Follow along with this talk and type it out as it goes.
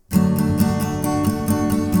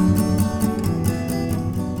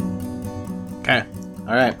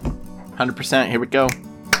right. 100%. Here we go.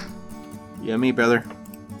 Yeah, me, brother.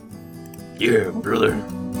 Yeah, brother.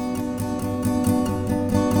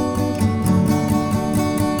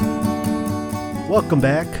 Welcome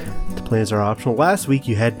back to Plans Are Optional. Last week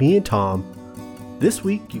you had me and Tom. This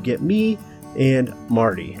week you get me and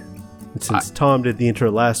Marty. And since Tom did the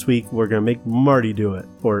intro last week, we're going to make Marty do it.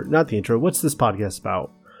 Or not the intro. What's this podcast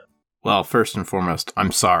about? Well, first and foremost,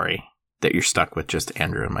 I'm sorry that you're stuck with just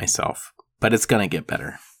Andrew and myself. But it's going to get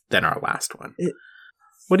better than our last one.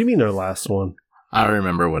 What do you mean our last one? I don't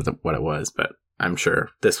remember what it was, but I'm sure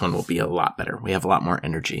this one will be a lot better. We have a lot more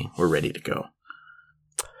energy. We're ready to go.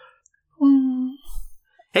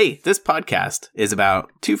 Hey, this podcast is about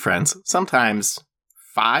two friends, sometimes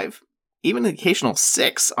 5, even an occasional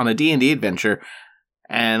 6 on a D&D adventure,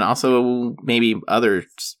 and also maybe others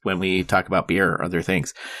when we talk about beer or other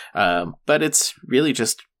things. But it's really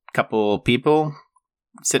just a couple people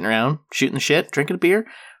sitting around, shooting the shit, drinking a beer,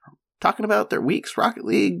 talking about their weeks, Rocket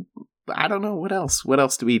League. I don't know what else. What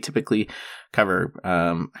else do we typically cover?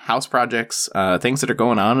 House projects, things that are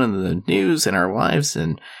going on in the news in our lives,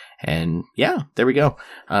 and yeah, there we go.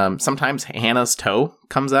 Sometimes Hannah's toe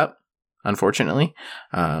comes up, unfortunately.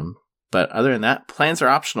 But other than that, plans are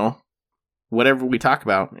optional. Whatever we talk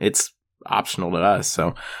about, it's optional to us.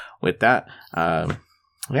 So with that,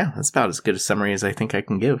 yeah, that's about as good a summary as I think I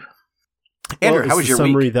can give. Andrew, how was your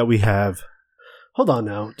summary week? that we have? Hold on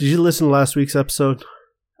now. Did you listen to last week's episode?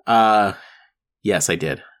 Yes, I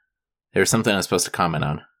did. There was something I was supposed to comment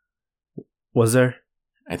on. Was there?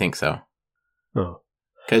 I think so. Oh.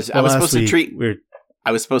 Because I was supposed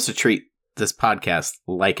to treat this podcast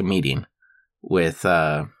like a meeting with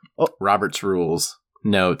Robert's rules,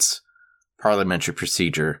 notes, parliamentary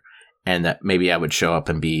procedure, and that maybe I would show up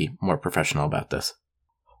and be more professional about this.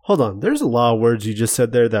 Hold on. There's a lot of words you just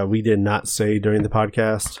said there that we did not say during the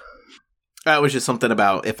podcast. It was just something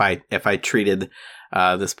about if I treated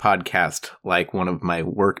this podcast like one of my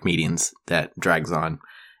work meetings that drags on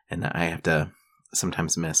and I have to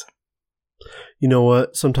sometimes miss. You know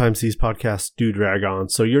what? Sometimes these podcasts do drag on,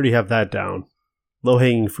 so you already have that down.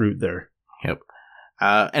 Low-hanging fruit there. Yep.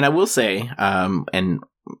 And I will say, and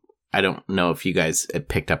I don't know if you guys had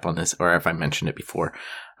picked up on this or if I mentioned it before,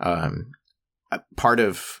 part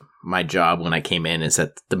of my job when I came in is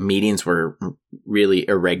that the meetings were really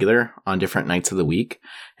irregular on different nights of the week.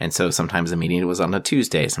 And so sometimes the meeting was on a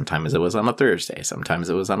Tuesday, sometimes it was on a Thursday, sometimes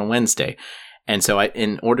it was on a Wednesday. And so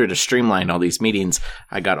in order to streamline all these meetings,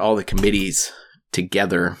 I got all the committees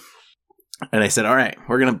together and I said, all right,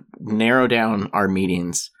 we're going to narrow down our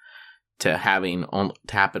meetings to happen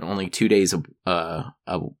only 2 days a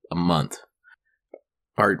month.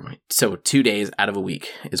 Or so 2 days out of a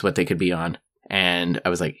week is what they could be on. And I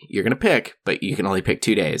was like, you're going to pick, but you can only pick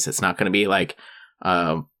 2 days. It's not going to be like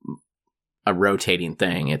a rotating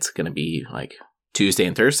thing. It's going to be like Tuesday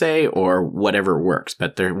and Thursday or whatever works,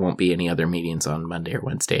 but there won't be any other meetings on Monday or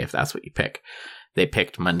Wednesday if that's what you pick. They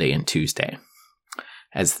picked Monday and Tuesday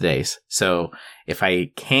as the days. So if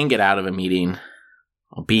I can get out of a meeting,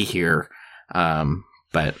 I'll be here.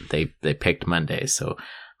 But they picked Mondays. So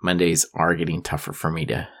Mondays are getting tougher for me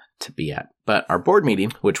to be at. But our board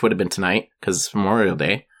meeting, which would have been tonight because it's Memorial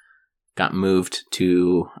Day, got moved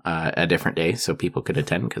to a different day so people could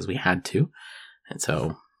attend because we had to. And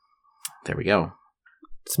so there we go.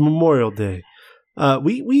 It's Memorial Day.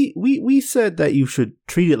 We said that you should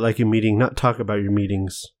treat it like a meeting, not talk about your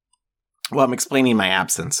meetings. Well, I'm explaining my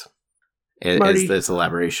absence as this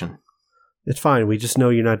elaboration. It's fine. We just know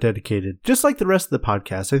you're not dedicated. Just like the rest of the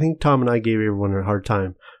podcast. I think Tom and I gave everyone a hard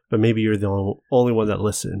time, but maybe you're the only one that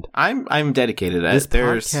listened. I'm dedicated. This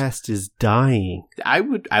podcast is dying. I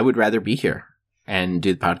would rather be here and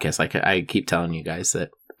do the podcast. Like I keep telling you guys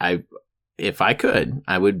that if I could,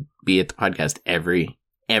 I would be at the podcast every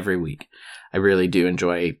week. I really do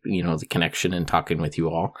enjoy, the connection and talking with you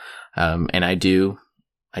all. And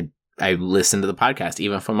I listen to the podcast,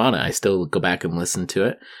 even if I'm on it. I still go back and listen to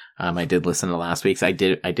it. I did listen to last week's. I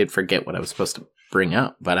did forget what I was supposed to bring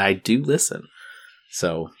up, but I do listen.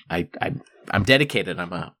 So I'm dedicated.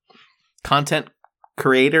 I'm a content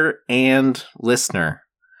creator and listener.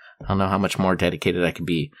 I don't know how much more dedicated I could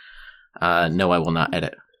be. No, I will not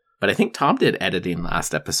edit. But I think Tom did editing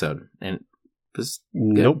last episode, and it was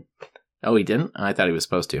good. Nope. Oh, he didn't? I thought he was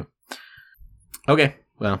supposed to. Okay,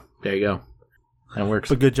 well, there you go. That works.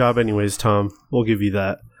 But good job anyways, Tom. We'll give you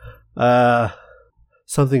that.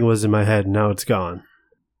 Something was in my head, and now it's gone.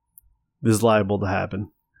 This is liable to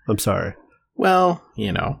happen. I'm sorry. Well,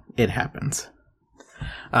 it happens.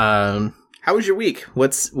 How was your week?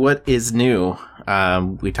 What is new?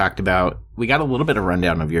 We got a little bit of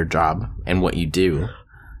rundown of your job and what you do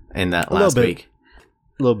in that last week.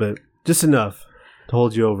 little bit. Just enough to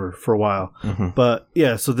hold you over for a while. Mm-hmm. But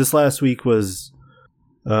yeah, so this last week was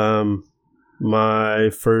my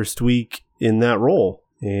first week in that role,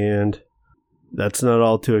 and that's not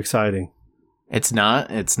all too exciting. It's not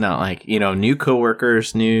like, new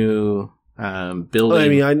coworkers, new building. Well, I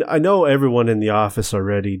mean, I know everyone in the office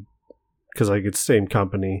already because like it's the same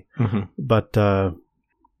company, mm-hmm. but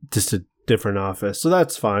just a different office, so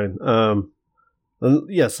that's fine. And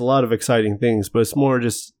yes, a lot of exciting things, but it's more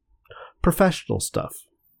just professional stuff,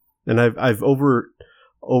 and I've over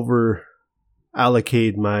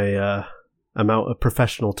allocated my amount of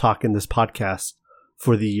professional talk in this podcast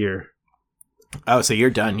for the year. Oh, so you're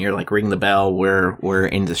done. You're like ring the bell. We're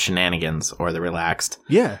into shenanigans or the relaxed.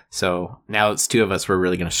 Yeah. So now it's two of us. We're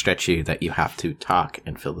really going to stretch you that you have to talk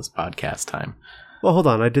and fill this podcast time. Well, hold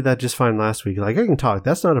on. I did that just fine last week. Like I can talk.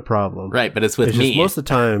 That's not a problem. Right, but it's with me. Just most of the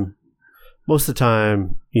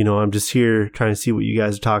time, I'm just here trying to see what you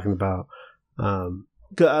guys are talking about. I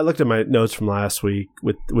looked at my notes from last week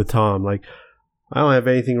with Tom. Like I don't have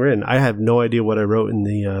anything written. I have no idea what I wrote in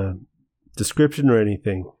the description or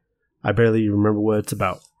anything. I barely remember what it's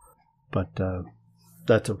about, but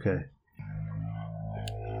that's okay.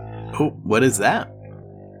 Oh, what is that?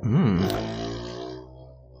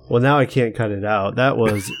 Well, now I can't cut it out. That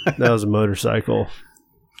was a motorcycle.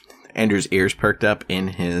 Andrew's ears perked up in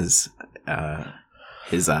his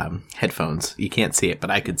headphones. You can't see it, but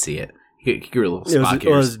I could see it. You grew a little spot ears. It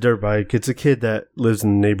was a dirt bike. It's a kid that lives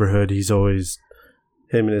in the neighborhood. Him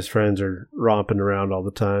and his friends are romping around all the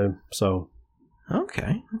time. So.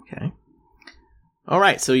 Okay. All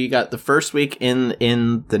right, so you got the first week in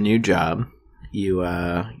the new job.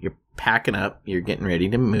 You're packing up. You're getting ready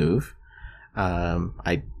to move.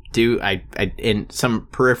 I in some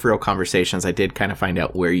peripheral conversations, I did kind of find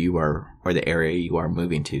out where you are or the area you are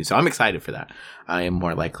moving to. So I'm excited for that. I am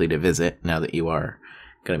more likely to visit now that you are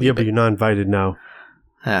going to be. Yeah, but you're not invited now.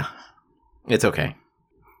 It's okay.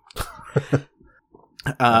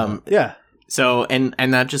 Yeah. So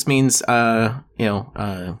and that just means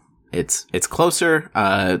it's closer.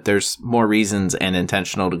 There's more reasons and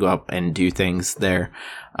intentional to go up and do things there.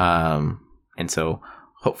 And so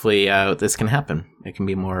hopefully this can happen. It can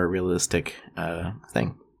be a more realistic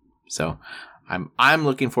thing. So I'm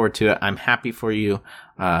looking forward to it. I'm happy for you.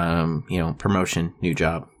 Promotion, new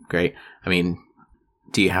job, great. I mean,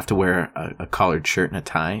 do you have to wear a collared shirt and a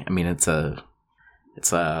tie? I mean, it's a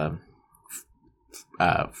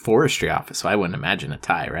forestry office, so I wouldn't imagine a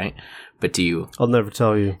tie, right? But do you? I'll never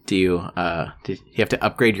tell you. Do you have to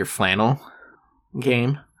upgrade your flannel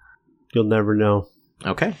game? You'll never know.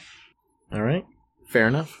 Okay. All right. Fair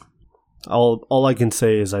enough. All I can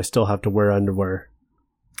say is I still have to wear underwear.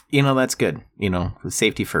 That's good.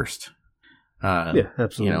 Safety first. Yeah,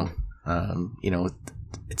 absolutely.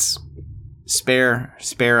 It's spare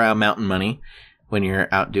mountain money when you're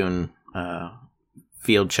out doing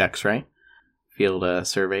field checks, right? Field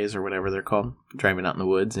surveys or whatever they're called, driving out in the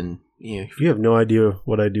woods, and you have no idea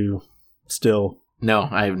what I do still. No,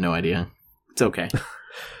 I have no idea. It's okay.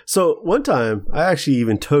 So one time I actually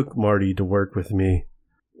even took Marty to work with me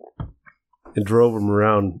and drove him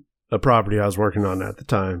around a property I was working on at the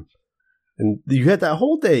time, and you had that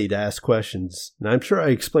whole day to ask questions, and I'm sure I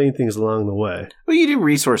explained things along the way. Well, you do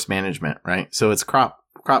resource management, right? So it's crop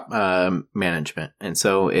management, and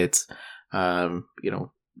so it's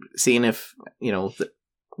seeing if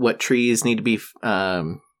what trees need to be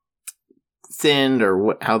thinned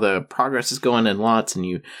or how the progress is going in lots, and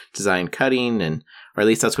you design cutting, or at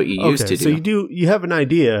least that's what you used to do. So you have an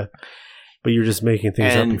idea, but you're just making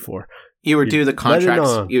things up before. You would do the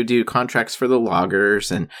contracts. You would do contracts for the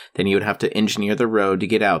loggers, and then you would have to engineer the road to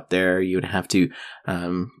get out there. You would have to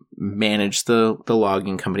manage the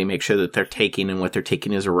logging company, make sure that they're taking and what they're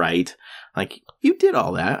taking is right. Like, you did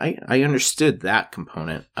all that. I understood that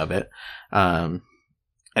component of it. And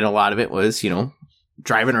a lot of it was,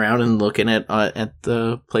 driving around and looking at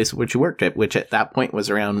the place at which you worked at, which at that point was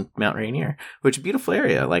around Mount Rainier, which is a beautiful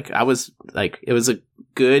area. Like, it was a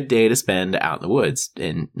good day to spend out in the woods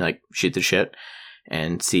and shoot the shit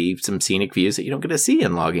and see some scenic views that you don't get to see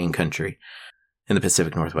in logging country in the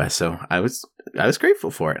Pacific Northwest. So I was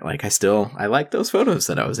grateful for it. Like, I like those photos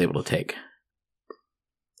that I was able to take.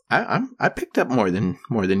 I picked up more than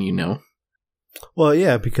you know. Well,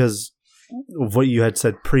 yeah, because of what you had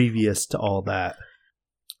said previous to all that.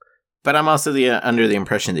 But I'm also under the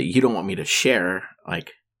impression that you don't want me to share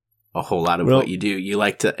a whole lot of what you do. You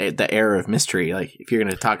like the air of mystery. Like, if you're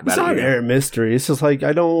going to talk about it's not air of mystery. It's just like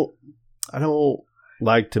I don't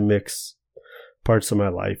like to mix parts of my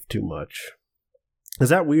life too much. Is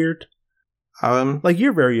that weird?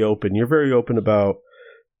 You're very open. You're very open about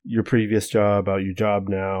your previous job, about your job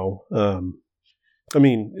now. I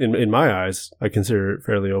mean, in my eyes, I consider it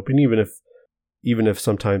fairly open, even if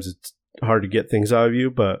sometimes it's hard to get things out of you.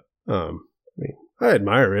 But I mean, I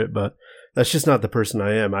admire it, but that's just not the person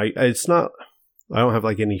I am. I don't have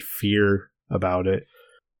like any fear about it,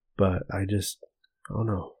 but I don't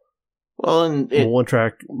know. Well, and one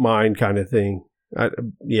track mind kind of thing.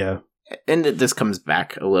 Yeah. And this comes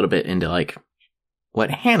back a little bit into like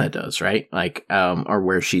what Hannah does, right? Like, or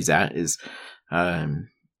where she's at is,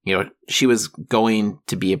 she was going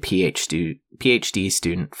to be a PhD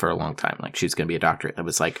student for a long time. Like, she was going to be a doctorate. That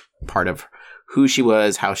was like part of who she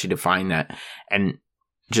was, how she defined that. And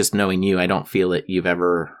just knowing you, I don't feel that you've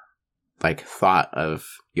ever like thought of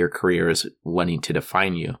your career as wanting to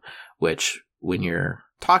define you, which when you're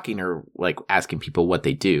talking or like asking people what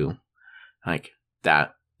they do, like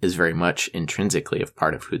that is very much intrinsically a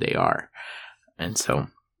part of who they are. And so,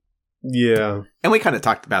 yeah. And we kind of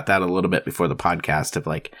talked about that a little bit before the podcast of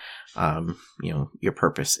like, your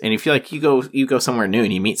purpose. And if you like, you go somewhere new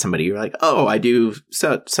and you meet somebody, you're like, oh, I do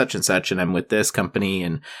such and such, and I'm with this company.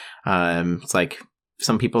 And, it's like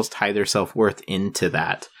some people tie their self-worth into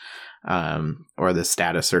that, or the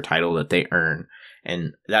status or title that they earn.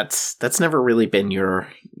 And that's never really been your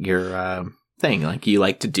thing. Like, you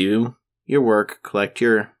like to do your work, collect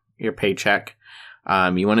your paycheck.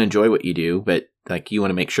 You want to enjoy what you do, but like, you want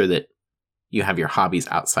to make sure that you have your hobbies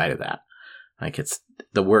outside of that. Like, it's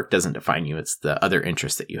the work doesn't define you. It's the other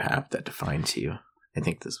interests that you have that defines you. I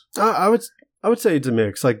think this. I would say it's a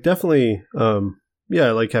mix. Like, definitely. I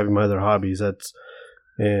like having my other hobbies.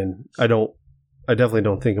 And I definitely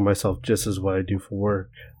don't think of myself just as what I do for work.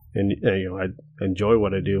 And I enjoy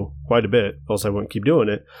what I do quite a bit, else I wouldn't keep doing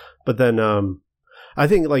it. But then I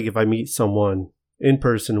think like if I meet someone in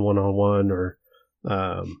person, one-on-one, or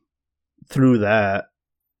through that,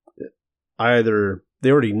 either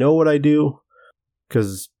they already know what I do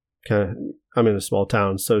because I'm in a small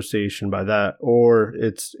town association by that, or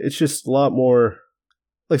it's just a lot more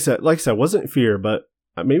like I said, wasn't fear, but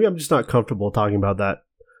maybe I'm just not comfortable talking about that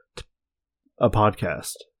a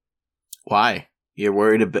podcast. Why? You're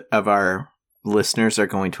worried of our listeners are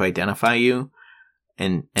going to identify you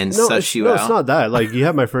and suss you out? No, it's not that. Like, you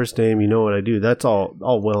have my first name, you know what I do. That's all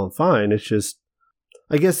well and fine. It's just,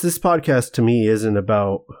 I guess this podcast to me isn't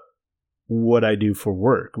about what I do for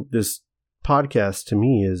work. This podcast to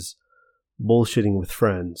me is bullshitting with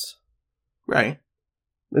friends. Right.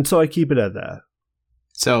 And so I keep it at that.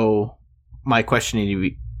 So my question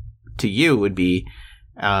to you would be,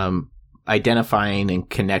 identifying and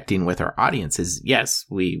connecting with our audience is, yes,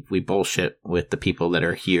 we bullshit with the people that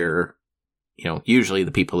are here, usually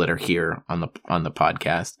the people that are here on the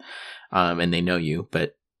podcast, and they know you,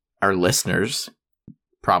 but our listeners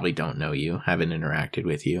probably don't know you, haven't interacted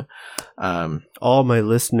with you. All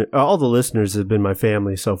the listeners have been my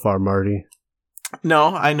family so far, Marty.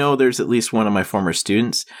 No, I know there's at least one of my former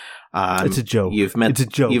students. It's a joke. It's a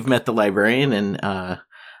joke. You've met the librarian and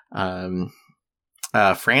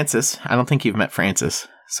Francis. I don't think you've met Francis.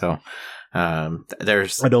 So I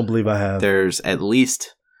don't believe I have. There's at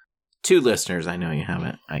least 2 listeners I know you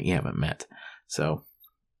haven't met. So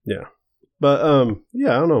yeah, but I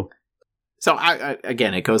don't know. So I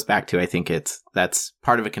again, it goes back to, I think that's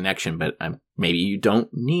part of a connection, but maybe you don't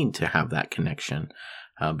need to have that connection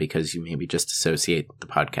because you maybe just associate the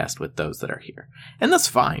podcast with those that are here, and that's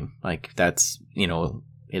fine. Like, that's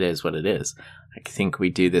it is what it is. I think we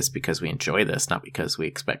do this because we enjoy this, not because we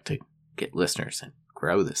expect to get listeners and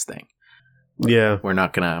grow this thing. Yeah. We're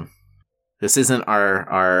not going to... This isn't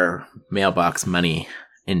our mailbox money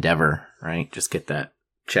endeavor, right? Just get that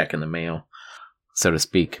check in the mail, so to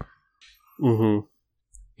speak. Mm-hmm.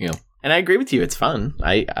 And I agree with you. It's fun.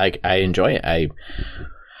 I enjoy it.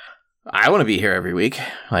 I want to be here every week.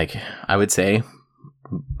 Like, I would say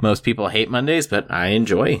most people hate Mondays, but I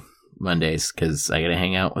enjoy Mondays because I get to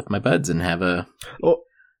hang out with my buds and have a... Well,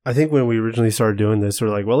 I think when we originally started doing this, we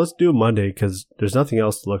were like, well, let's do Monday because there's nothing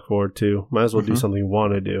else to look forward to. Might as well do something we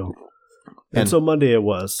want to do. And so Monday it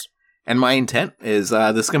was. And my intent is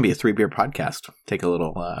this is going to be a 3-beer podcast. Take a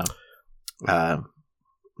little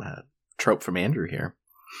trope from Andrew here.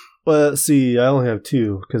 Well, see, I only have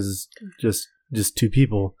 2 because it's just 2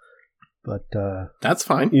 people. But that's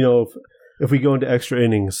fine. If we go into extra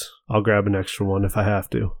innings, I'll grab an extra one if I have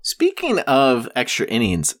to. Speaking of extra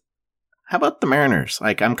innings, how about the Mariners?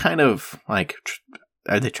 Like, I'm kind of like,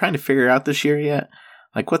 are they trying to figure out this year yet?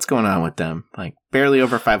 Like, what's going on with them? Like, barely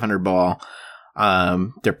over 500 ball.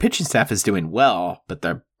 Their pitching staff is doing well, but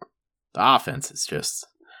the offense is just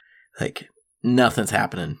like nothing's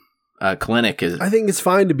happening. Kalenic is. I think it's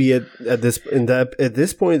fine to be at this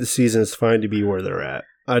point of the season. It's fine to be where they're at.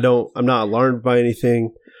 I'm not alarmed by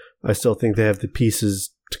anything. I still think they have the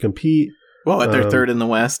pieces to compete. Well, they're third in the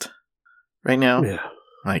West right now. Yeah.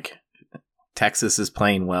 Like, Texas is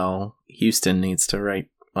playing well. Houston needs to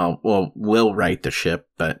will right the ship,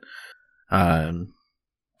 but,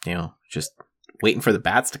 just waiting for the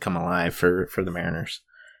bats to come alive for the Mariners.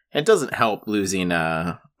 It doesn't help losing,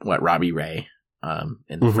 Robbie Ray,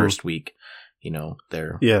 in the first week.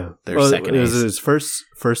 Their second ace. Is it his first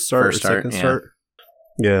start or second start?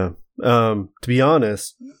 Yeah. To be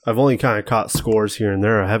honest, I've only kind of caught scores here and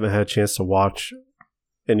there. I haven't had a chance to watch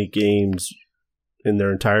any games in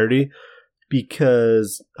their entirety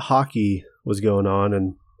because hockey was going on,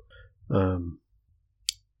 and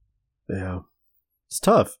it's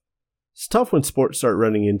tough. It's tough when sports start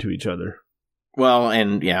running into each other. Well,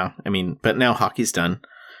 and but now hockey's done.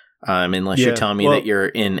 Unless you're telling me that you're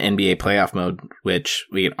in NBA playoff mode, which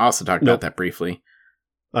we can also talk about that briefly.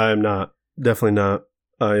 I'm not. Definitely not.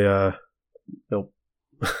 Nope.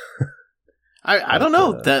 I don't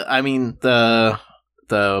know.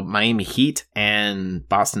 The Miami Heat and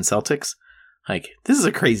Boston Celtics, this is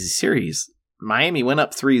a crazy series. Miami went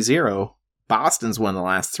up 3-0. Boston's won the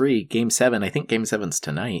last 3. Game 7, I think Game 7's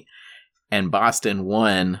tonight. And Boston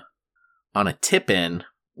won on a tip-in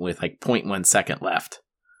with 0.1 second left.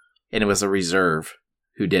 And it was a reserve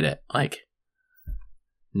who did it.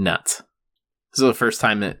 Nuts. This is the first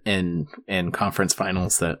time that in conference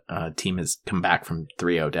finals that a team has come back from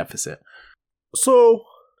 3-0 deficit. So,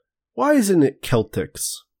 why isn't it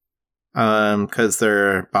Celtics? Because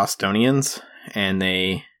they're Bostonians and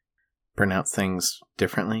they pronounce things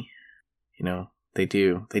differently. They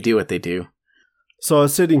do what they do. So I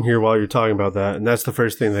was sitting here while you're talking about that, and that's the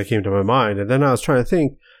first thing that came to my mind. And then I was trying to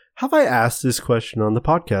think, have I asked this question on the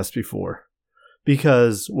podcast before?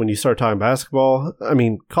 Because when you start talking basketball,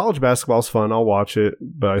 college basketball is fun. I'll watch it,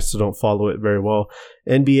 but I still don't follow it very well.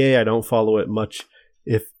 NBA, I don't follow it much,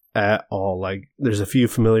 if at all. There's a few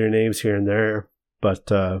familiar names here and there,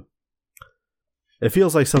 but it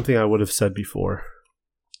feels like something I would have said before.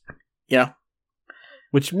 Yeah.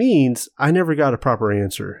 Which means I never got a proper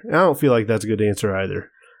answer. And I don't feel like that's a good answer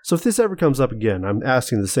either. So if this ever comes up again, I'm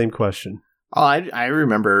asking the same question. Oh, I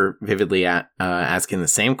remember vividly asking the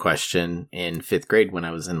same question in 5th grade when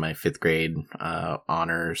I was in my 5th grade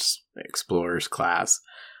honors explorers class.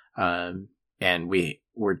 And we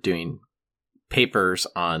were doing papers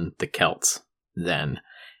on the Celts then.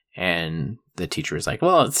 And the teacher was like,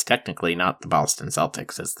 well, it's technically not the Boston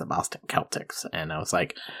Celtics, it's the Boston Celtics. And I was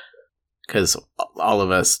like, because all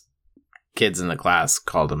of us kids in the class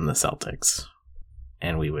called them the Celtics.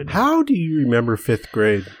 And we would... How do you remember 5th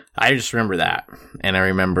grade? I just remember that. And I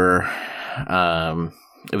remember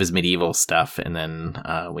it was medieval stuff. And then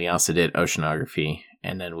we also did oceanography.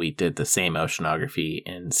 And then we did the same oceanography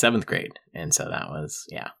in 7th grade. And so that was,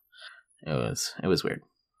 it was weird.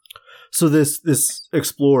 So this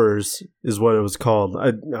Explorers is what it was called.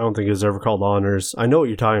 I don't think it was ever called Honors. I know what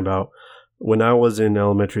you're talking about. When I was in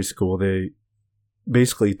elementary school, they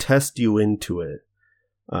basically test you into it.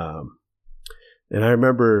 And I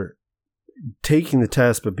remember taking the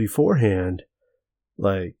test, but beforehand,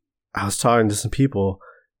 I was talking to some people,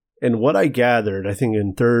 and what I gathered, I think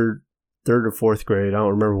in third or 4th grade, I don't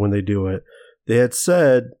remember when they do it, they had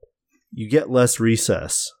said you get less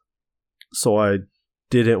recess. So I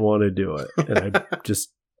didn't want to do it. And I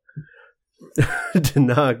just did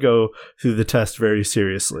not go through the test very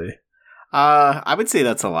seriously. I would say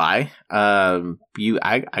that's a lie. I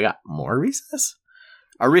got more recess.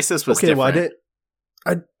 Our recess was different. Well,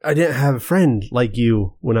 I didn't have a friend like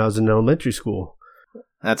you when I was in elementary school.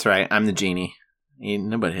 That's right. I'm the genie.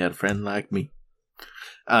 Nobody had a friend like me.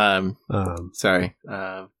 Sorry.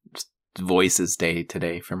 Just voices day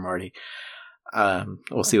today for Marty.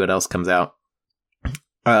 We'll see what else comes out.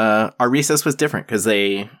 Our recess was different because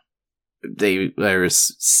there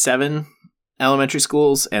was 7 elementary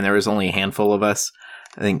schools and there was only a handful of us.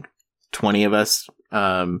 I think 20 of us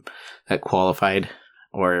that qualified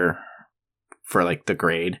or for the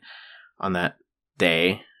grade on that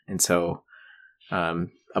day. And so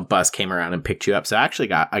a bus came around and picked you up. So I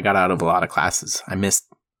got out of a lot of classes. I missed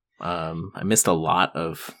a lot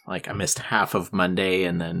of I missed half of Monday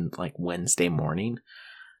and then Wednesday morning.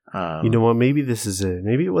 You know what? Maybe this is it.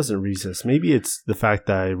 Maybe it wasn't recess. Maybe it's the fact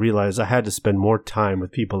that I realized I had to spend more time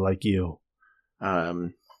with people like you.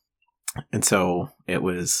 And so it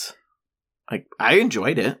was I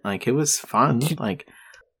enjoyed it. It was fun.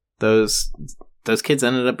 Those kids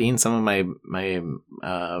ended up being some of my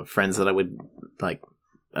friends that I would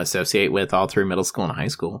associate with all through middle school and high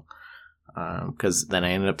school. Because then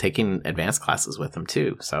I ended up taking advanced classes with them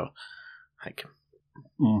too. So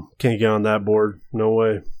Can't get on that board. No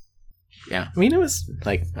way. Yeah. I mean, it was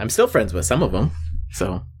like, I'm still friends with some of them.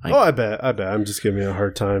 So. I bet. I'm just giving you a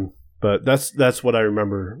hard time. But that's what I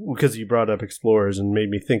remember, because you brought up Explorers and made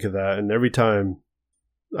me think of that. And every time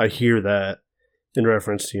I hear that in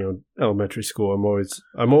reference to, elementary school,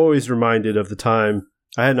 I'm always reminded of the time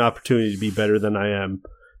I had an opportunity to be better than I am,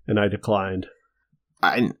 and I declined.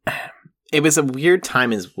 It was a weird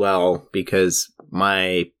time as well, because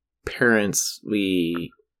my parents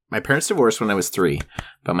divorced when I was 3,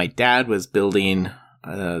 but my dad was building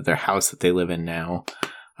their house that they live in now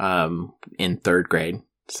in 3rd grade.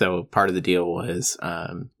 So part of the deal was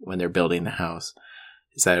when they're building the house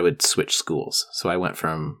is that I would switch schools. So I went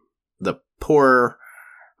from the poor,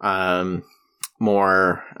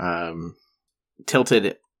 more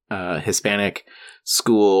tilted Hispanic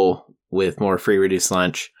school with more free reduced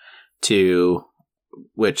lunch to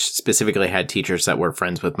which specifically had teachers that were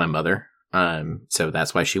friends with my mother. So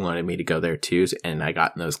that's why she wanted me to go there too. And I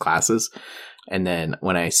got in those classes. And then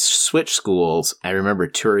when I switched schools, I remember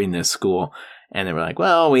touring this school and they were like,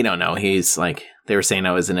 well, we don't know. He's like, they were saying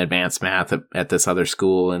I was in advanced math at this other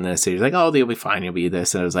school and this. So he's like, oh, you'll be fine. You'll be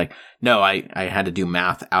this. And I was like, no, I had to do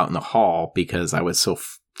math out in the hall because I was so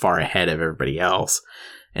far ahead of everybody else.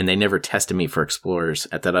 And they never tested me for Explorers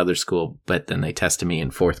at that other school. But then they tested me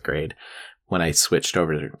in 4th grade when I switched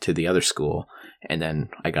over to the other school. And then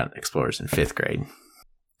I got Explorers in 5th grade.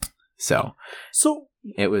 So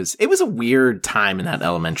it was a weird time in that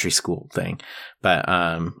elementary school thing. But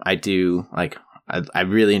I do like I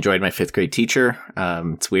really enjoyed my 5th grade teacher.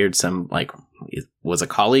 It's weird. It was a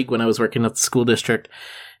colleague when I was working at the school district.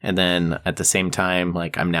 And then at the same time,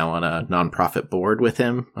 like I'm now on a nonprofit board with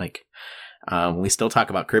him. Like we still talk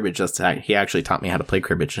about cribbage. He actually taught me how to play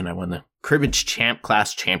cribbage, and I won the cribbage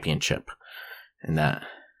class championship. And that,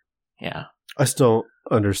 yeah. I still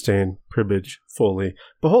understand cribbage fully.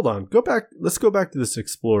 But hold on. Let's go back to this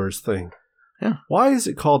Explorers thing. Yeah. Why is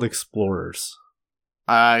it called Explorers?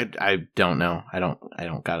 I don't know. I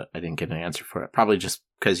didn't get an answer for it. Probably just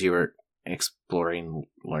because you were exploring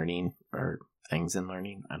learning or things in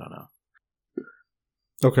learning. I don't know.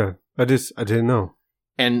 Okay. I didn't know.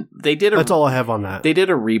 And they did that's all I have on that. They did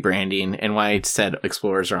a rebranding, and why I said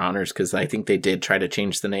Explorers or Honors, because I think they did try to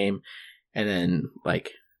change the name. And then,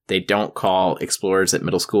 like, they don't call Explorers at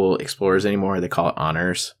middle school Explorers anymore. They call it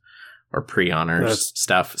Honors or pre-honors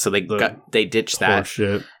stuff. So they ditched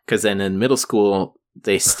that. Because then in middle school,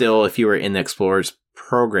 they still, if you were in the Explorers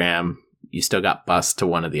program, you still got bused to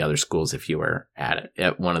one of the other schools if you were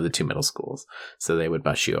at one of the 2 middle schools. So they would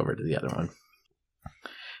bus you over to the other one.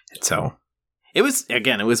 And so it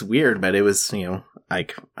was weird, but it was,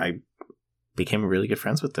 like I became really good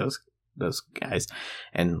friends with those guys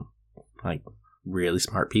and like really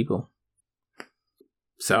smart people.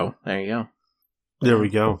 So there you go. There we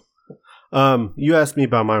go. You asked me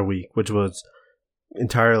about my week, which was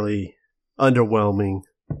entirely underwhelming.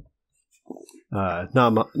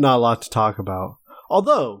 Not a lot to talk about.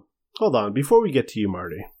 Although, hold on, before we get to you,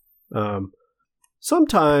 Marty.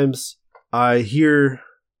 Sometimes I hear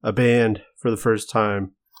a band for the first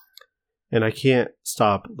time, and I can't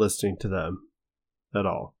stop listening to them at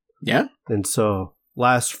all. Yeah. And so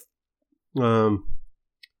last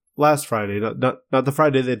Friday, not the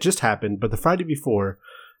Friday that just happened, but the Friday before,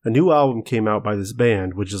 a new album came out by this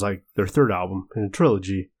band, which is like their 3rd album in a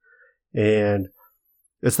trilogy. And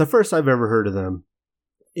it's the first I've ever heard of them.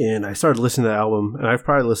 And I started listening to the album, and I've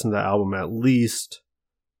probably listened to the album at least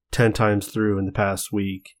 10 times through in the past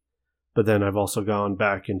week. But then I've also gone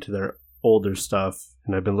back into their older stuff,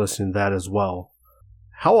 and I've been listening to that as well.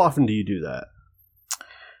 How often do you do that?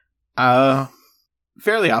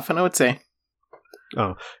 Fairly often, I would say.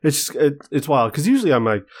 Oh, it's wild, because usually I'm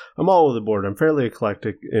all over the board. I'm fairly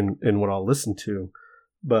eclectic in what I'll listen to.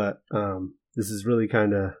 But this is really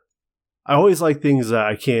kind of... I always like things that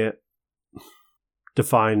I can't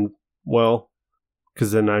define well,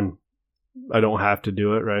 because then I don't have to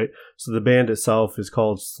do it, right? So the band itself is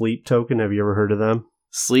called Sleep Token. Have you ever heard of them?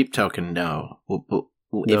 Sleep Token, no.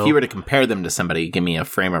 If you were to compare them to somebody, give me a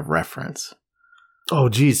frame of reference. Oh,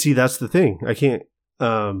 geez, see, that's the thing. I can't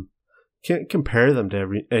compare them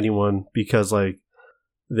to anyone because, like,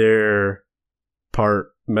 they're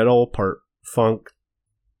part metal, part funk,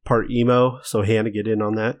 part emo. So Hannah, get in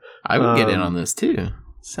on that. I would get in on this too.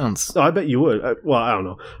 Sounds. Oh, I bet you would. I don't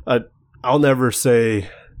know. I'll never say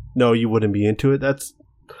no. You wouldn't be into it. That's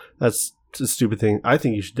a stupid thing. I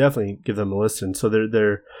think you should definitely give them a listen. So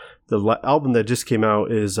the album that just came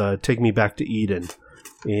out is "Take Me Back to Eden,"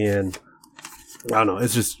 and I don't know.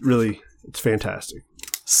 It's just really, it's fantastic.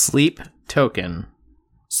 Sleep Token.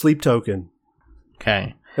 Sleep Token.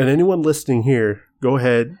 Okay. And anyone listening here, go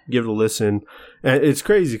ahead, give it a listen. And it's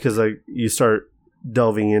crazy because like you start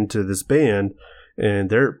delving into this band and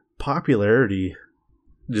their popularity,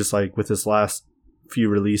 just like with this last few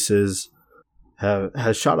releases,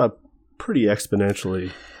 has shot up pretty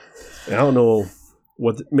exponentially. And I don't know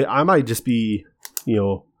I might just be,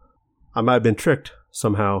 I might have been tricked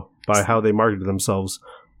somehow by how they marketed themselves,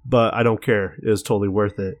 but I don't care. It was totally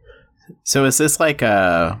worth it. So is this like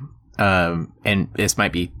and this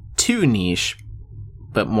might be too niche,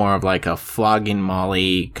 but more of like a Flogging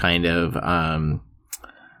Molly kind of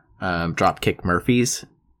Dropkick Murphys,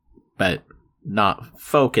 but not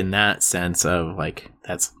folk in that sense of like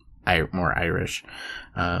that's more Irish,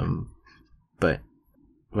 but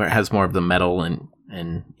where it has more of the metal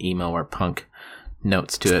and emo or punk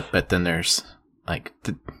notes to it. But then there's like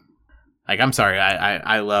I'm sorry,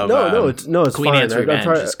 I love it's Queen fine. Anne's Revenge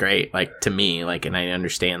is great, like to me, like, and I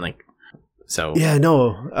understand like so yeah,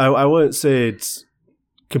 no, I wouldn't say it's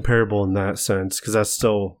comparable in that sense because that's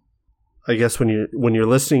still, I guess when you're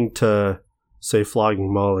listening to say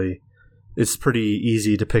Flogging Molly, it's pretty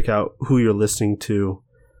easy to pick out who you're listening to.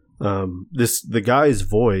 The guy's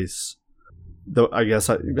voice, though, I guess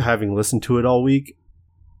having listened to it all week,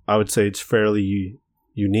 I would say it's fairly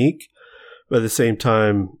unique, but at the same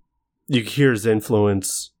time, you can hear his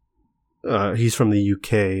influence. He's from the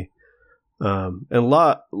UK, and a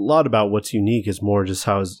lot about what's unique is more just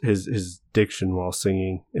how his diction while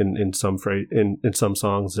singing in some in some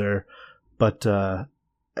songs there. But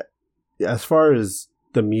as far as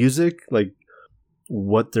the music, like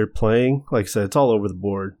what they're playing, like I said, it's all over the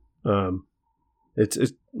board. It's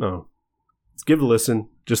give it a listen.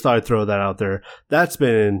 Just thought I'd throw that out there. That's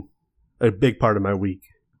been a big part of my week.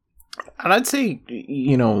 And I'd say,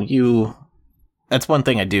 that's one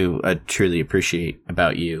thing I truly appreciate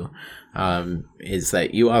about you, is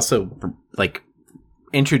that you also like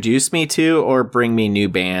introduce me to or bring me new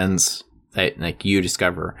bands that like you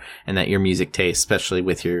discover, and that your music taste, especially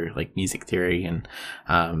with your like music theory and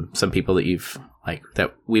some people that you've like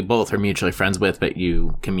that we both are mutually friends with, but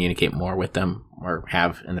you communicate more with them or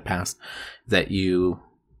have in the past, that you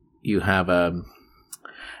have a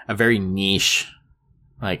very niche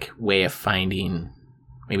like way of finding,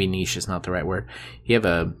 maybe niche is not the right word. You have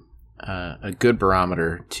a good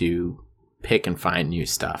barometer to pick and find new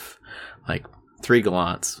stuff. Like 3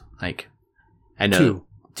 Gallants, like I know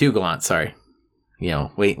 2 Gallants, sorry.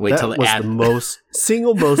 Wait that till was the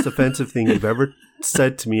single most offensive thing you've ever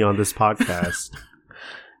said to me on this podcast.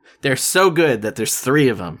 They're so good that there's 3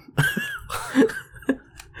 of them.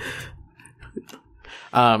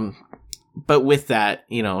 But with that,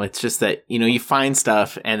 it's just that, you find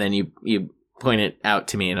stuff and then you point it out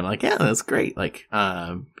to me and I'm like, yeah, that's great. Like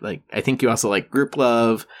I think you also like Group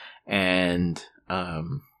Love and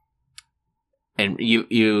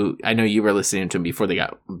you, I know you were listening to them before they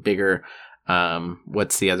got bigger.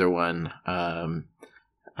 What's the other one?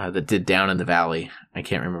 That did Down in the Valley. I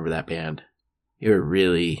can't remember that band. You were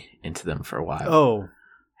really into them for a while. Oh,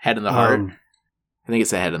 Head in the Heart. I think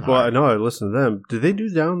it's the Head in the Heart. Well, I know I listened to them. Did they do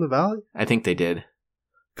Down in the Valley? I think they did.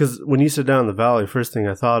 Because when you said Down in the Valley, first thing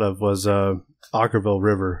I thought of was Ockerville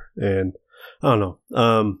River, and I don't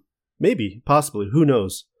know. Maybe, possibly, who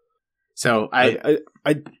knows? So I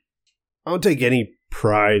don't take any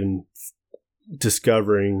pride in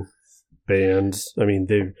discovering bands. I mean,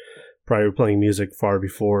 they probably were playing music far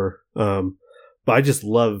before, but I just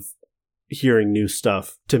love hearing new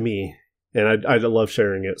stuff to me, and I love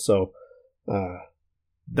sharing it. So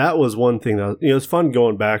that was one thing that it's fun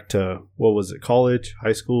going back to, what was it, college,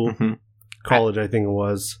 high school, college, I think it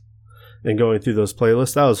was, and going through those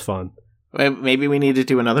playlists. That was fun. Maybe we need to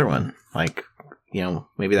do another one. Like,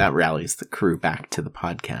 maybe that rallies the crew back to the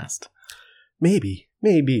podcast. Maybe.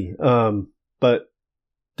 But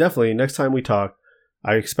definitely next time we talk,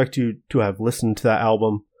 I expect you to have listened to that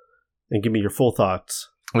album and give me your full thoughts.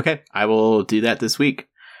 Okay, I will do that this week.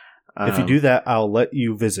 If you do that, I'll let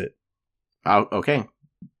you visit. Okay.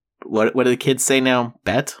 What do the kids say now?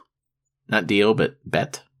 Bet? Not deal, but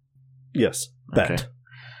bet? Yes, bet.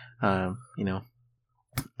 Okay.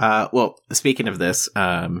 Well, speaking of this,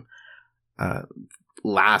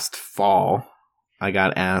 last fall, I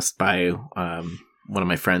got asked by one of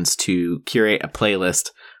my friends to curate a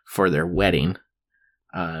playlist for their wedding.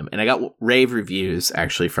 And I got rave reviews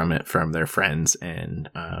actually from their friends and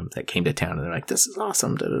that came to town, and they're like, "This is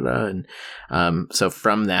awesome!" Da, da, da. And so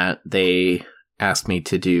from that, they asked me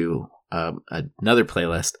to do another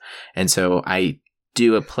playlist, and so I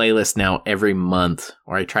do a playlist now every month,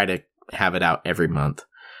 or I try to have it out every month.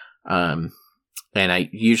 And I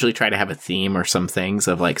usually try to have a theme or some things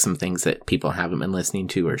of like some things that people haven't been listening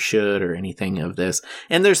to or should or anything of this.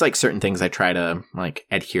 And there's like certain things I try to like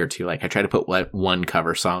adhere to. Like I try to put one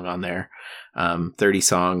cover song on there, 30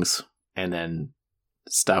 songs, and then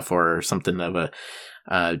stuff or something of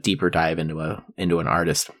a deeper dive into an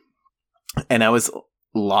artist. And I was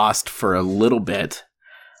lost for a little bit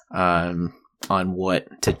on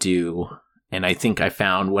what to do. And I think I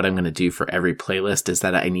found what I'm going to do for every playlist is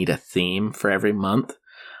that I need a theme for every month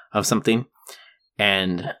of something.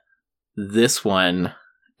 And this one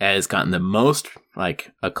has gotten the most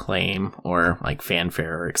like acclaim or like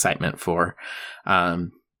fanfare or excitement for,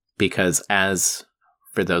 because as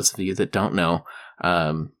for those of you that don't know,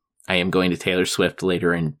 I am going to Taylor Swift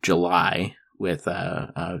later in July with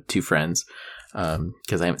two friends,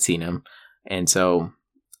 because I haven't seen them. And so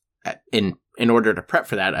in order to prep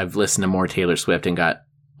for that, I've listened to more Taylor Swift and got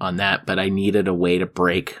on that, but I needed a way to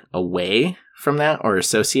break away from that or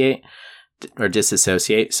associate or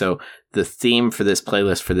disassociate. So the theme for this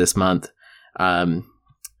playlist for this month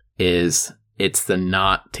is it's the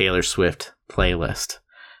not Taylor Swift playlist.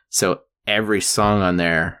 So every song on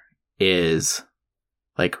there is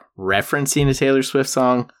like referencing a Taylor Swift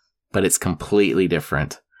song, but it's completely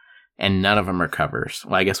different. And none of them are covers.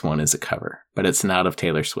 Well, I guess one is a cover, but it's not of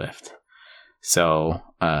Taylor Swift. So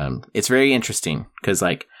it's very interesting because,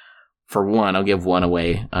 like, for one, I'll give one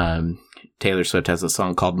away. Taylor Swift has a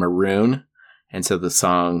song called Maroon. And so the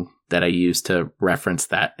song that I use to reference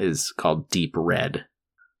that is called Deep Red,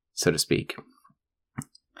 so to speak.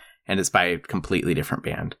 And it's by a completely different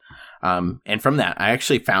band. And from that, I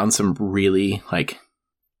actually found some really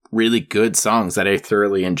good songs that I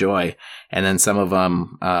thoroughly enjoy. And then some of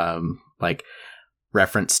them like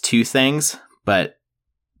reference two things, but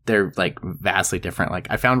they're like vastly different. Like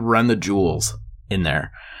I found Run the Jewels in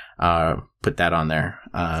there. Put that on there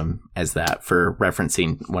as that for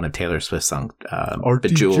referencing one of Taylor Swift's songs,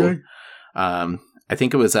 Bejeweled. I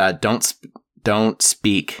think it was Don't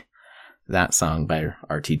Speak, that song by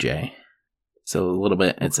RTJ. So a little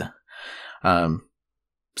bit, it's a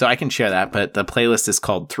so I can share that, but the playlist is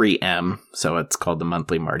called 3M, so it's called the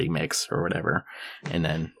Monthly Marty Mix or whatever. And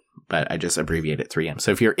then, but I just abbreviate it 3M.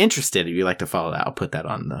 So if you're interested, if you'd like to follow that, I'll put that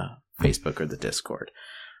on the Facebook or the Discord.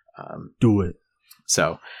 Do it.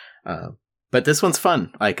 So, but this one's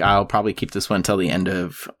fun. Like I'll probably keep this one till the end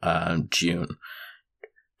of June,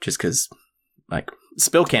 just because, like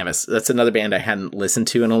Spill Canvas, that's another band I hadn't listened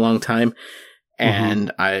to in a long time.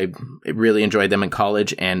 And I really enjoyed them in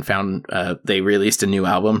college and found they released a new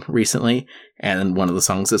album recently. And one of the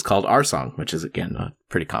songs is called Our Song, which is, again, a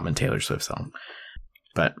pretty common Taylor Swift song.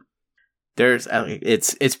 But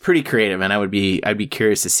it's pretty creative. And I'd be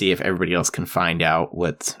curious to see if everybody else can find out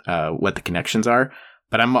what the connections are.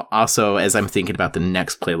 But I'm also, as I'm thinking about the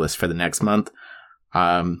next playlist for the next month,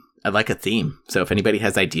 I'd like a theme. So if anybody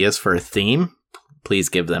has ideas for a theme, please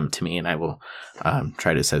give them to me and I will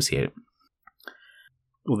try to associate it.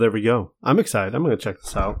 Well, there we go. I'm excited. I'm going to check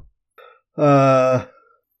this out.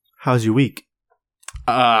 How's your week?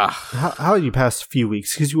 How you past a few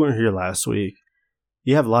weeks? Because you weren't here last week.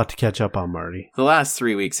 You have a lot to catch up on, Marty. The last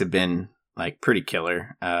 3 weeks have been like pretty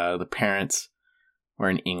killer. The parents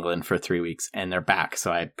were in England for 3 weeks and they're back.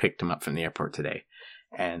 So I picked them up from the airport today.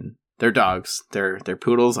 And they're dogs. They're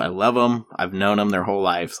poodles. I love them. I've known them their whole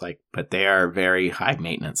lives. But they are very high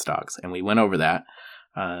maintenance dogs. And we went over that.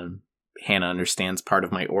 Hannah understands part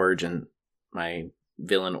of my origin, my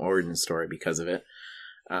villain origin story because of it.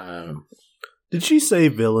 Did she say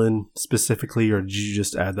villain specifically, or did you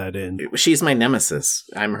just add that in? She's my nemesis.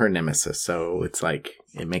 I'm her nemesis, so it's like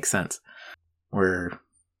it makes sense. We're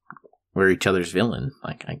each other's villain.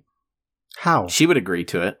 How? She would agree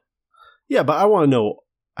to it. Yeah, but I want to know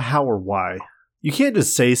how or why. You can't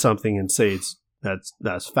just say something and say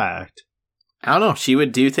that's fact. I don't know. She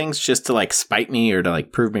would do things just to spite me or to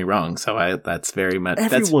prove me wrong. So that's very much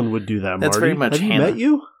everyone would do that. Marty. That's very much Have Hannah. You met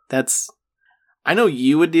you? I know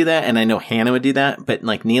you would do that, and I know Hannah would do that. But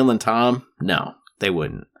Neil and Tom, no, they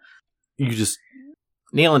wouldn't.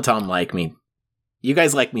 Neil and Tom like me. You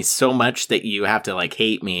guys like me so much that you have to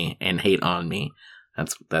hate me and hate on me.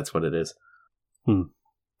 That's what it is.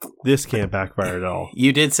 This can't backfire at all.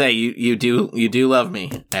 You did say you do love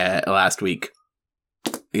me last week.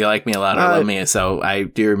 You like me a lot. I love me, so I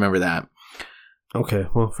do remember that. Okay,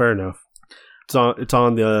 well, fair enough. It's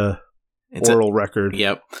on the oral record.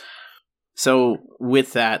 Yep. So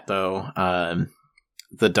with that, though,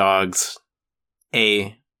 the dogs,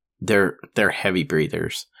 they're heavy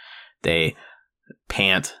breathers. They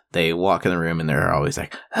pant. They walk in the room, and they're always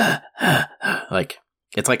it's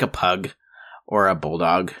like a pug or a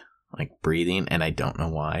bulldog, breathing, and I don't know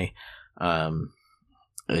why.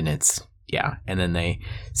 and it's, yeah. And then they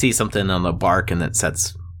see something on the bark and that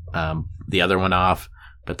sets the other one off.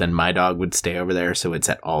 But then my dog would stay over there, so it'd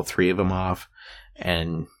set all three of them off.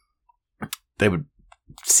 And they would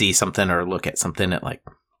see something or look at something at like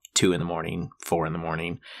 2 a.m, 4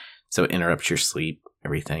 a.m. So it interrupts your sleep,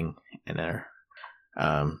 everything in there.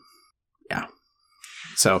 Yeah.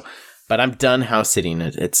 So, but I'm done house sitting.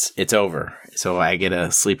 It's over. So I get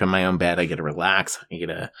to sleep in my own bed. I get to relax. I get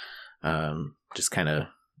to just kind of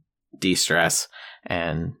de-stress.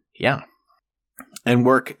 And yeah. And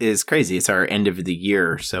work is crazy. It's our end of the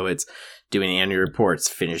year. So it's doing annual reports,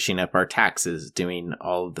 finishing up our taxes, doing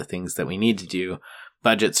all of the things that we need to do,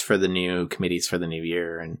 budgets for the new committees for the new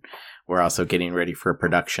year. And we're also getting ready for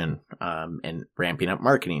production and ramping up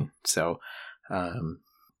marketing. So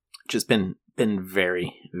just been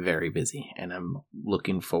very, very busy. And I'm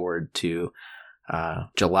looking forward to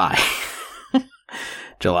July.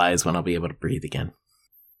 July is when I'll be able to breathe again.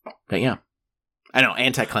 But yeah. I know,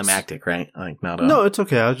 anticlimactic, right? Like not a... No, it's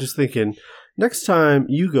okay. I was just thinking, next time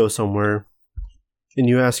you go somewhere and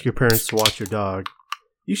you ask your parents to watch your dog,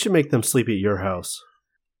 you should make them sleep at your house.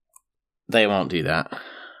 They won't do that.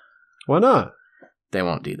 Why not? They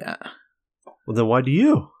won't do that. Well, then why do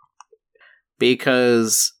you?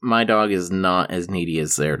 Because my dog is not as needy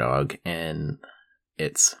as their dog, and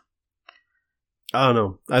it's... I don't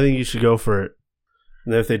know. I think you should go for it.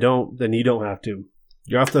 And if they don't, then you don't have to.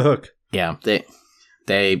 You're off the hook. Yeah,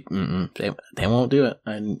 they won't do it.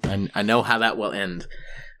 I know how that will end.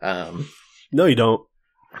 No, you don't.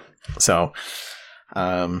 So,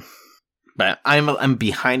 but I'm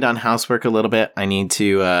behind on housework a little bit. I need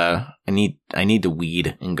to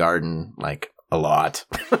weed and garden like a lot.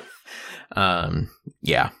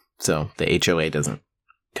 Yeah. So the HOA doesn't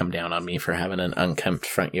come down on me for having an unkempt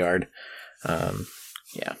front yard.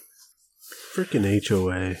 Yeah. Freaking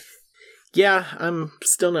HOA. Yeah, I'm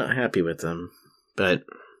still not happy with them, but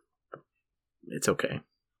it's okay.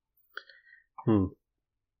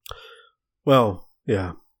 Well,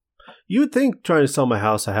 yeah. You would think trying to sell my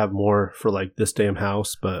house, I have more for like this damn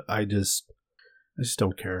house, but I just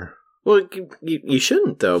don't care. Well, you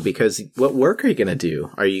shouldn't though, because what work are you gonna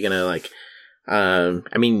do? Are you gonna like?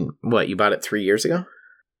 I mean, what, you bought it 3 years ago?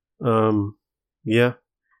 Yeah.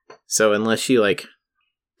 So unless you like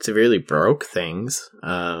severely broke things,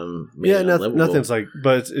 yeah, nothing's like,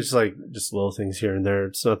 but it's like just little things here and there.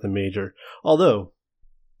 It's nothing major. Although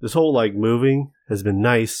this whole like moving has been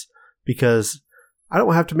nice because I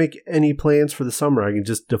don't have to make any plans for the summer. I can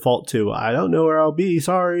just default to I don't know where I'll be.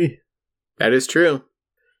 Sorry. That is true.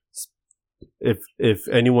 If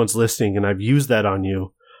anyone's listening and I've used that on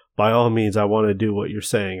you, by all means, I want to do what you're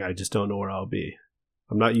saying. I just don't know where I'll be.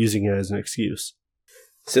 I'm not using it as an excuse.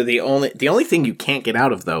 So the only thing you can't get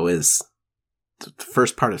out of though is the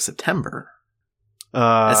first part of September.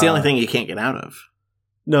 That's the only thing you can't get out of.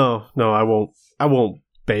 No, I won't. I won't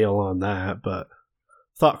bail on that. But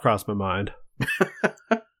thought crossed my mind.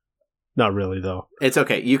 Not really though. It's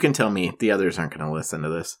okay. You can tell me. The others aren't going to listen to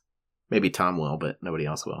this. Maybe Tom will, but nobody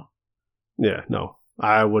else will. Yeah, no,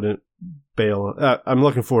 I wouldn't bail. I'm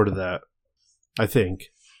looking forward to that. I think.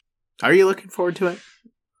 Are you looking forward to it?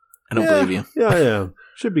 I don't believe you. Yeah.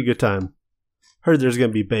 Should be a good time. Heard there's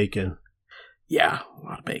going to be bacon. Yeah, a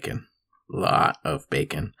lot of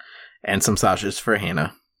bacon. And some sausages for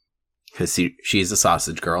Hannah. Because she's a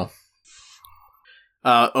sausage girl.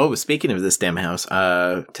 Speaking of this damn house,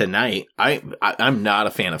 tonight, I'm not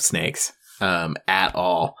a fan of snakes at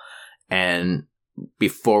all. And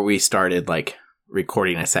before we started like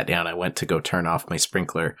recording, I sat down, I went to go turn off my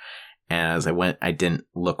sprinkler. And as I went, I didn't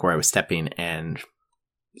look where I was stepping and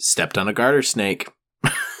stepped on a garter snake.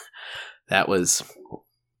 That was...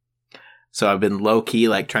 So I've been low-key,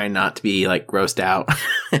 like, trying not to be, like, grossed out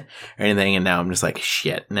or anything, and now I'm just like,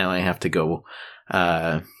 shit, now I have to go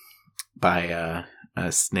buy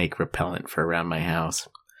a snake repellent for around my house.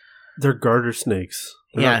 They're garter snakes.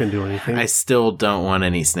 They're not going to do anything. I still don't want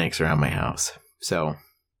any snakes around my house. So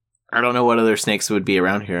I don't know what other snakes would be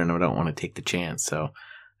around here, and I don't want to take the chance, so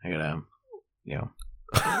I gotta,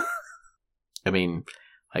 I mean...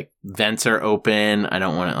 Like, vents are open. I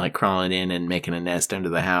don't want it, like, crawling in and making a nest under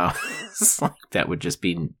the house. Like, that would just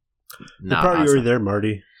be not They're probably already there,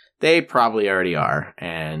 Marty. They probably already are.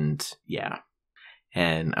 And, yeah.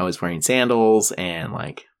 And I was wearing sandals and,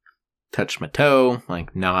 like, touched my toe.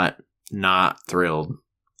 Like, not thrilled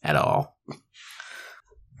at all.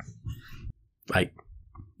 Like,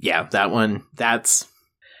 yeah, that one, that's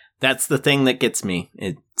the thing that gets me.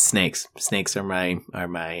 Snakes. Snakes are my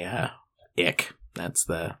ick. That's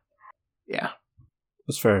yeah.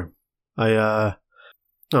 That's fair. I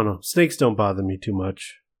don't know. Snakes don't bother me too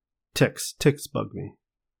much. Ticks bug me.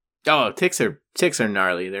 Oh, ticks are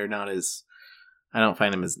gnarly. They're not as, I don't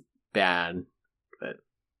find them as bad, but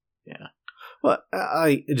yeah. Well,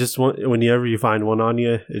 I just want, whenever you find one on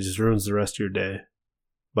you, it just ruins the rest of your day.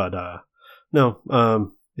 But no,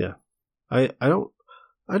 yeah. I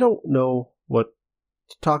don't know what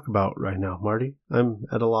to talk about right now, Marty. I'm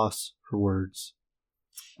at a loss for words.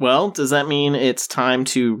 Well, does that mean it's time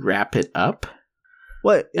to wrap it up?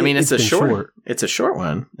 What? I mean, it's a short. It's a short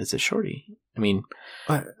one. It's a shorty. I mean,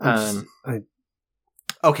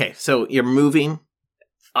 okay. So you're moving.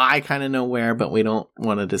 I kind of know where, but we don't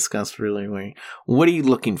want to discuss really where. What are you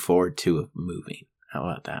looking forward to of moving? How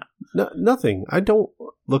about that? No, nothing. I don't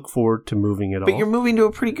look forward to moving at all. But you're moving to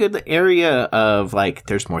a pretty good area of, like,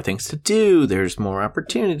 there's more things to do. There's more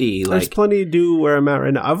opportunity. There's plenty to do where I'm at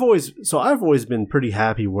right now. I've always been pretty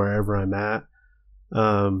happy wherever I'm at.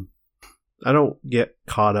 I don't get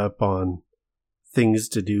caught up on things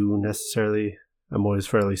to do necessarily. I'm always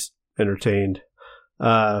fairly entertained.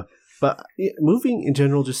 But moving in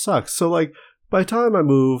general just sucks. So, like, by the time I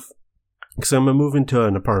move, because I'm going to move into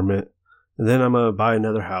an apartment, and then I'm going to buy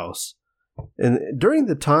another house. And during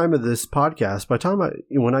the time of this podcast, by the time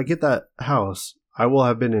when I get that house, I will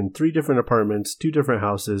have been in 3 different apartments, 2 different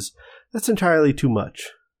houses. That's entirely too much.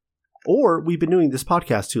 Or we've been doing this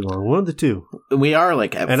podcast too long. One of the two. We are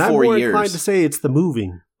like at 4 years. And I'm more inclined to say it's the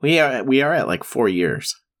moving. We are at like 4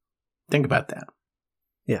 years. Think about that.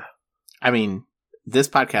 Yeah. I mean, this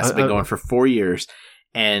podcast has been going for 4 years,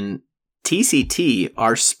 and TCT,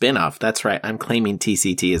 our spinoff. That's right. I'm claiming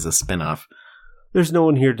TCT as a spinoff. There's no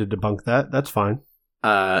one here to debunk that. That's fine.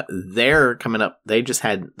 They're coming up. They just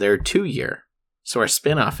had their 2-year. So our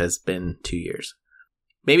spinoff has been 2 years.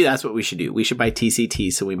 Maybe that's what we should do. We should buy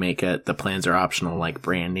TCT so we make the plans are optional, like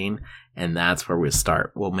branding, and that's where we'll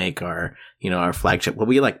start. We'll make our flagship. We'll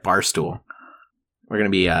be like Barstool. We're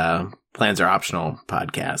going to be plans are optional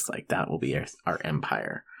podcast. Like that will be our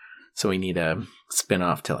empire. So we need a spin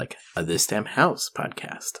off to like a This Damn House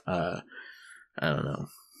podcast. I don't know.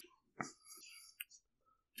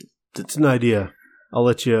 It's an idea. I'll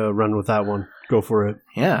let you run with that one. Go for it.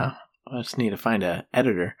 Yeah. I just need to find an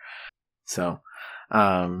editor. So,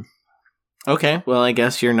 okay. Well, I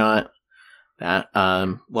guess you're not that.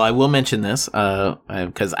 Well, I will mention this,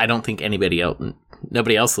 because I don't think nobody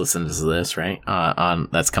else listens to this, right?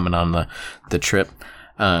 That's coming on the trip.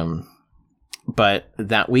 But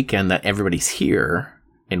that weekend that everybody's here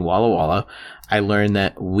in Walla Walla, I learned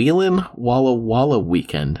that Wheelin' Walla Walla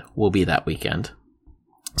weekend will be that weekend.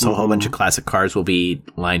 So a whole bunch of classic cars will be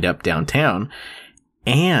lined up downtown,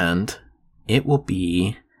 and it will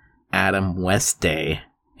be Adam West Day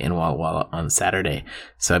in Walla Walla on Saturday.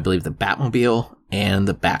 So I believe the Batmobile and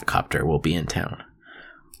the Batcopter will be in town.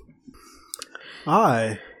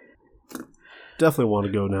 I definitely want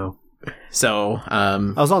to go now. So I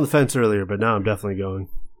was on the fence earlier, but now I'm definitely going.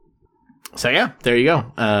 So yeah, there you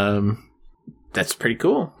go. That's pretty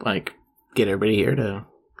cool. Like, get everybody here to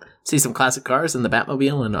see some classic cars and the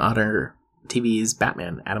Batmobile and Otter TV's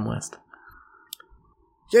Batman, Adam West.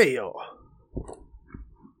 Yeah.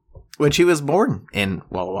 Which he was born in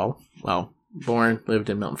Walla Walla. Well, lived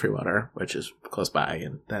in Milton Freewater, which is close by,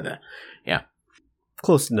 and yeah,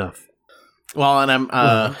 close enough. Well, and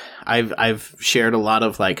I've shared a lot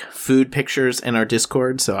of like food pictures in our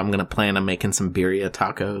Discord, so I'm gonna plan on making some birria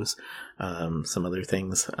tacos, some other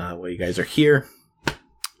things while you guys are here.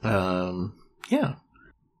 Yeah.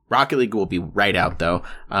 Rocket League will be right out, though.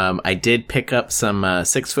 I did pick up some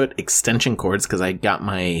 6-foot extension cords because I got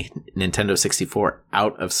my Nintendo 64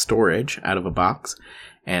 out of storage, out of a box,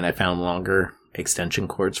 and I found longer extension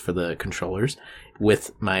cords for the controllers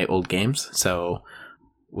with my old games. So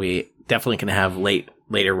we definitely can have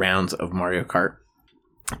later rounds of Mario Kart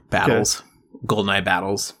battles, GoldenEye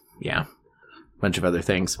battles, yeah, a bunch of other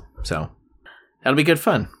things. So that'll be good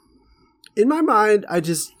fun. In my mind, I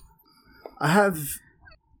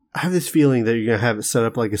have this feeling that you're going to have it set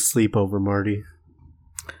up like a sleepover, Marty.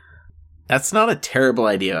 That's not a terrible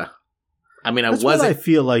idea. I mean, I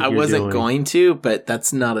feel like I wasn't going to, but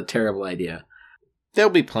that's not a terrible idea.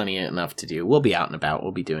 There'll be plenty enough to do. We'll be out and about.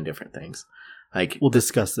 We'll be doing different things. Like, we'll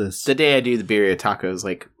discuss this. The day I do the birria tacos,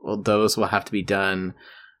 like, well, those will have to be done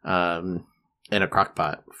in a crock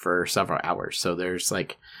pot for several hours. So there's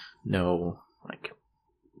like no, like,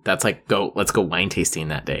 that's like, let's go wine tasting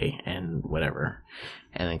that day and whatever.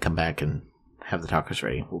 And then come back and have the tacos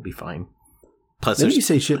ready. We'll be fine. Plus, then you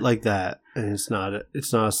say shit like that, and it's not a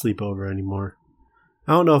sleepover anymore.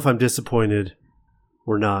 I don't know if I'm disappointed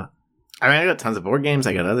or not. I mean, I got tons of board games.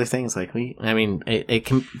 I got other things. Like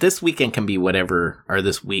this weekend can be whatever, or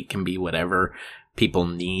this week can be whatever people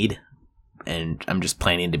need. I'm just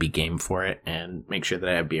planning to be game for it and make sure that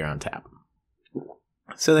I have beer on tap.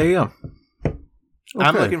 So there you go. Okay.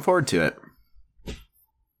 I'm looking forward to it.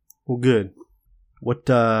 Well, good. What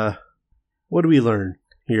do we learn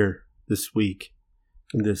here this week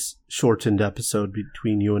in this shortened episode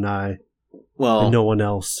between you and I? Well, and no one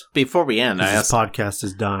else. Before we end, this podcast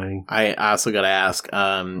is dying. I also got to ask: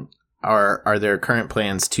 are there current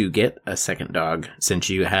plans to get a second dog? Since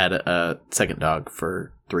you had a second dog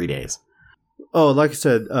for 3 days. Oh, like I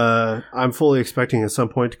said, I'm fully expecting at some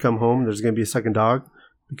point to come home. There's going to be a second dog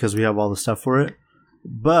because we have all the stuff for it.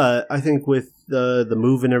 But I think with the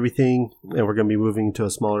move and everything, and we're going to be moving to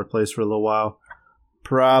a smaller place for a little while,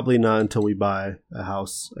 probably not until we buy a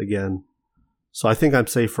house again. So I think I'm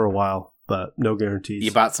safe for a while, but no guarantees.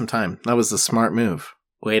 You bought some time. That was a smart move.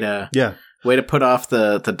 Way to put off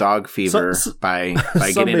the dog fever by getting a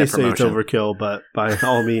promotion. Some may say it's overkill, but by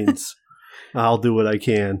all means, I'll do what I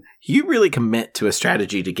can. You really commit to a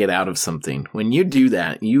strategy to get out of something. When you do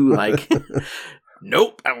that, you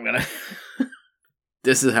nope, I'm gonna.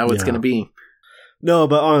 This is how it's gonna be. No,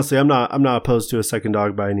 but honestly, I'm not opposed to a second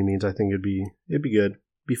dog by any means. I think it'd be good,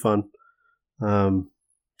 be fun.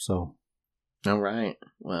 So. All right.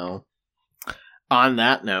 Well, on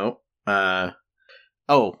that note,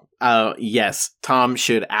 yes, Tom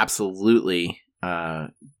should absolutely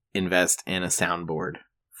invest in a soundboard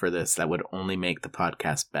for this. That would only make the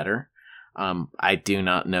podcast better. I do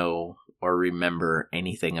not know or remember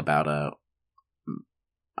anything about a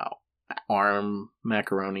arm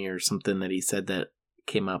macaroni or something that he said that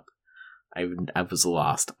came up. I was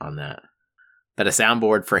lost on that. But a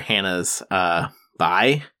soundboard for Hannah's my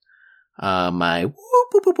whoop,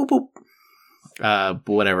 whoop, whoop, whoop, whoop,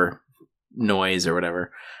 whatever noise or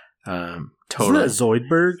whatever. Totally. Isn't that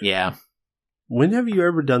Zoidberg? Yeah. When have you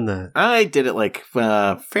ever done that? I did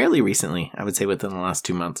it fairly recently. I would say within the last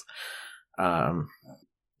 2 months.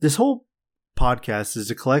 This whole podcast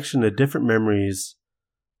is a collection of different memories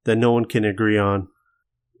that no one can agree on.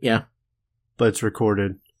 Yeah. But it's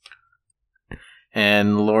recorded.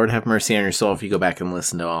 And Lord have mercy on your soul if you go back and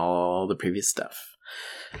listen to all the previous stuff.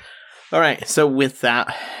 All right. So with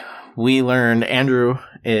that, we learned Andrew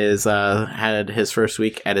had his first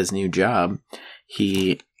week at his new job.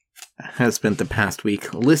 He has spent the past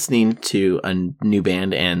week listening to a new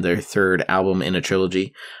band and their third album in a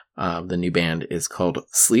trilogy. The new band is called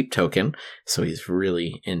Sleep Token, so he's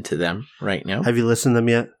really into them right now. Have you listened to them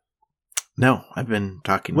yet? No, I've been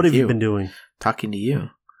talking to you. What have you been doing? Talking to you.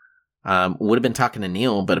 Would have been talking to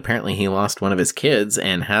Neil, but apparently he lost one of his kids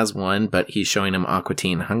and has one, but he's showing him Aqua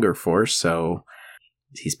Teen Hunger Force, so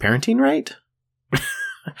he's parenting right?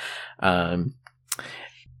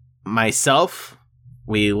 Myself,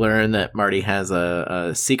 we learned that Marty has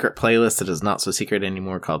a secret playlist that is not so secret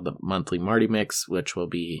anymore called the Monthly Marty Mix, which will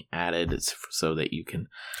be added so that you can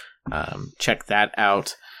check that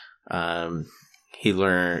out.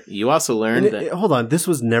 You also learned that... Hold on, this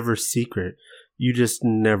was never secret. You just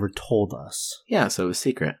never told us. Yeah, so it was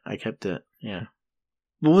secret. I kept it, yeah.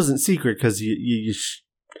 It wasn't secret because the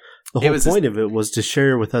whole point of it was to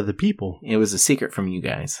share with other people. It was a secret from you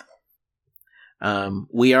guys.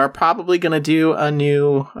 We are probably going to do a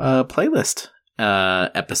new playlist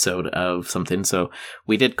episode of something. So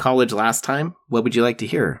we did college last time. What would you like to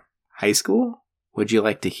hear? High school? Would you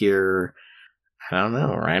like to hear, I don't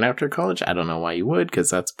know, right after college? I don't know why you would, because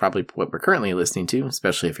that's probably what we're currently listening to,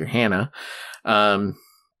 especially if you're Hannah.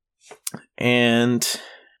 And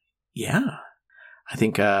yeah, I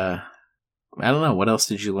think, I don't know. What else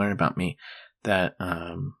did you learn about me? That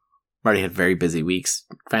Marty had very busy weeks,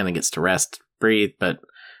 finally gets to rest, breathe, but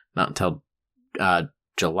not until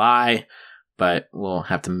July. But we'll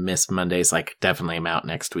have to miss Mondays. Like, definitely I'm out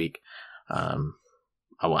next week.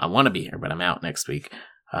 I want to be here, but I'm out next week.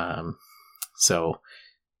 So,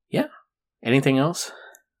 yeah. Anything else?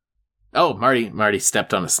 Oh, Marty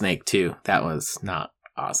stepped on a snake, too. That was not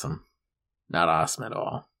awesome. Not awesome at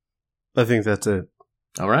all. I think that's it.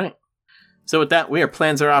 All right. So with that,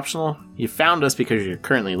 Plans Are Optional. You found us because you're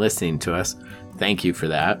currently listening to us. Thank you for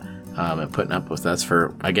that. And putting up with us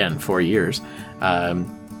for, again, 4 years.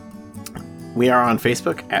 We are on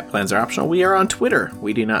Facebook at Plans Are Optional. We are on Twitter.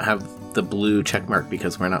 We do not have the blue check mark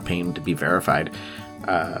because we're not paying to be verified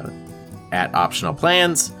at Optional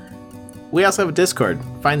Plans. We also have a Discord.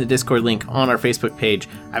 Find the Discord link on our Facebook page.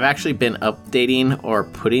 I've actually been updating or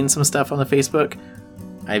putting some stuff on the Facebook.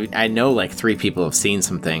 I know like 3 people have seen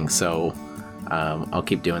some things, so I'll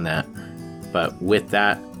keep doing that. But with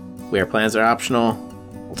that, Plans Are Optional.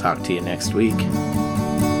 We'll talk to you next week.